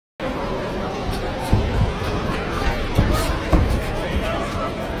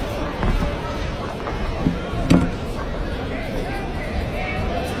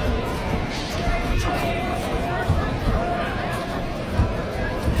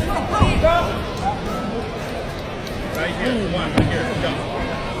here. One right here. Go.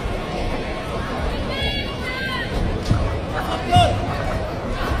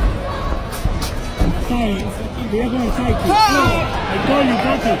 Voy a con el psyche. I told you,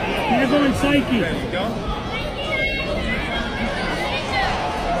 Papi. Voy a con el psyche. There you go.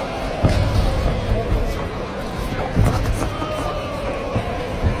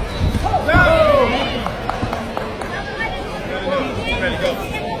 Ready, go.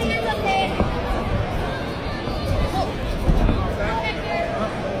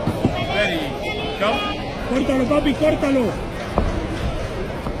 Ready, go. Córtalo, papi, córtalo.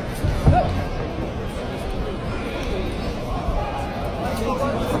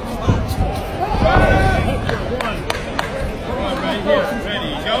 One right here.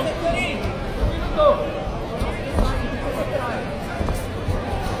 Ready, go.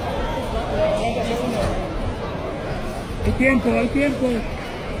 Hay tiempo, hay tiempo.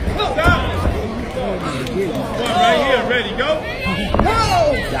 Stop. One right here. Ready, go.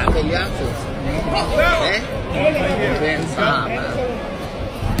 Ya peleaste. ¿Eh? Pensaba.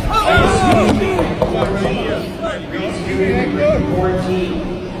 One right here. Ready, go. 14.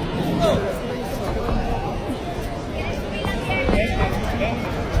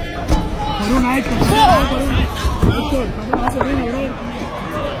 Por una Hector, por una Hector, vamos a arriba, bro.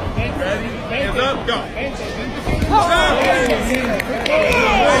 Ready, hands up, go. Stop.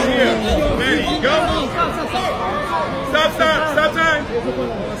 Right here. Ready, go. Stop, stop, stop time.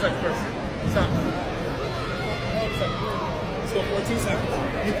 1 second first. Stop. Let's go 14 seconds.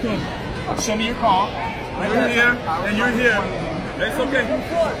 Hector. Show me your call. You're here, and you're here. That's okay. I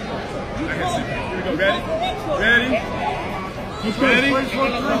can see. Here we go. Ready? Ready? Ready?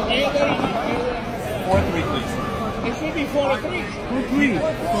 4-3, please. It should be 4-3. 4-3.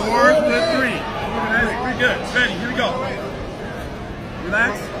 4-3. Pretty good. Ready? Here we go.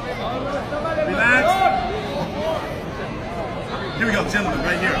 Relax. Relax. Here we go, gentlemen.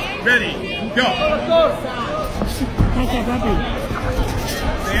 Right here. Ready? Go. Pasa, papi.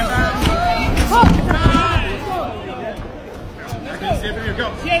 Stand back. I can see it from here. Go.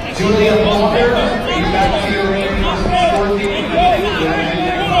 Julia Mulder, you back to your ring.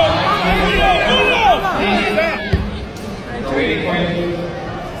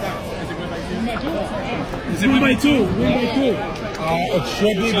 Is it Win by two. Win by two. It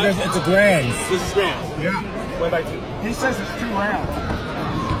should be because it's a grand. This is grand. Yeah. 1 by 2. He says it's 2 rounds.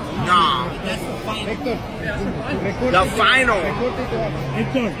 No. The final.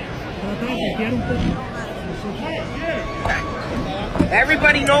 Hector, trata de pequear un poco.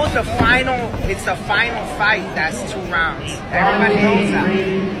 Everybody knows the final. It's the final fight. That's 2 rounds. Everybody knows that.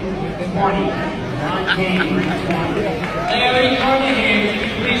 Larry Carnahan,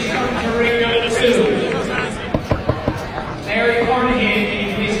 please come to ring number 2. Larry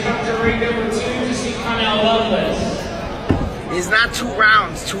Carnahan, please come to ring number 2 to see Connell Lovelace. It's not 2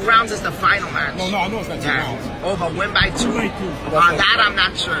 rounds. 2 rounds is the final match. No, I know it's not 2 rounds. Oh, but win by 2? Win by 2. That I'm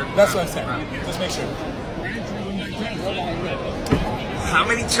not sure. That's what I'm saying. Just make sure. How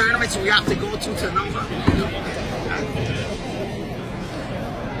many tournaments we have to go to know?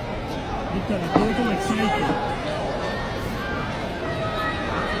 Hector, acuérdate con el psyche.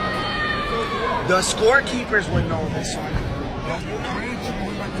 The scorekeepers would know this one.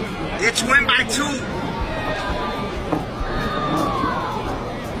 It's win by 2.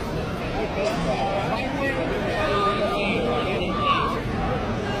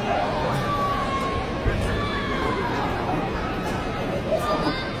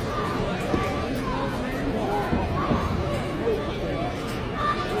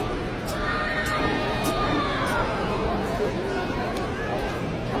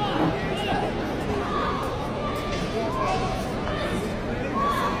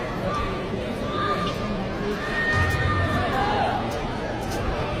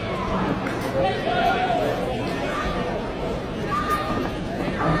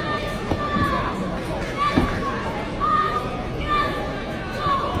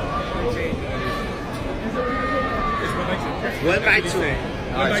 Win by 2.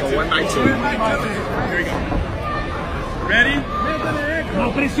 Alright, so 1 by 2. Here we go. Ready?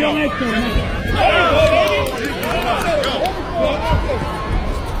 Más presión, Hector. Go.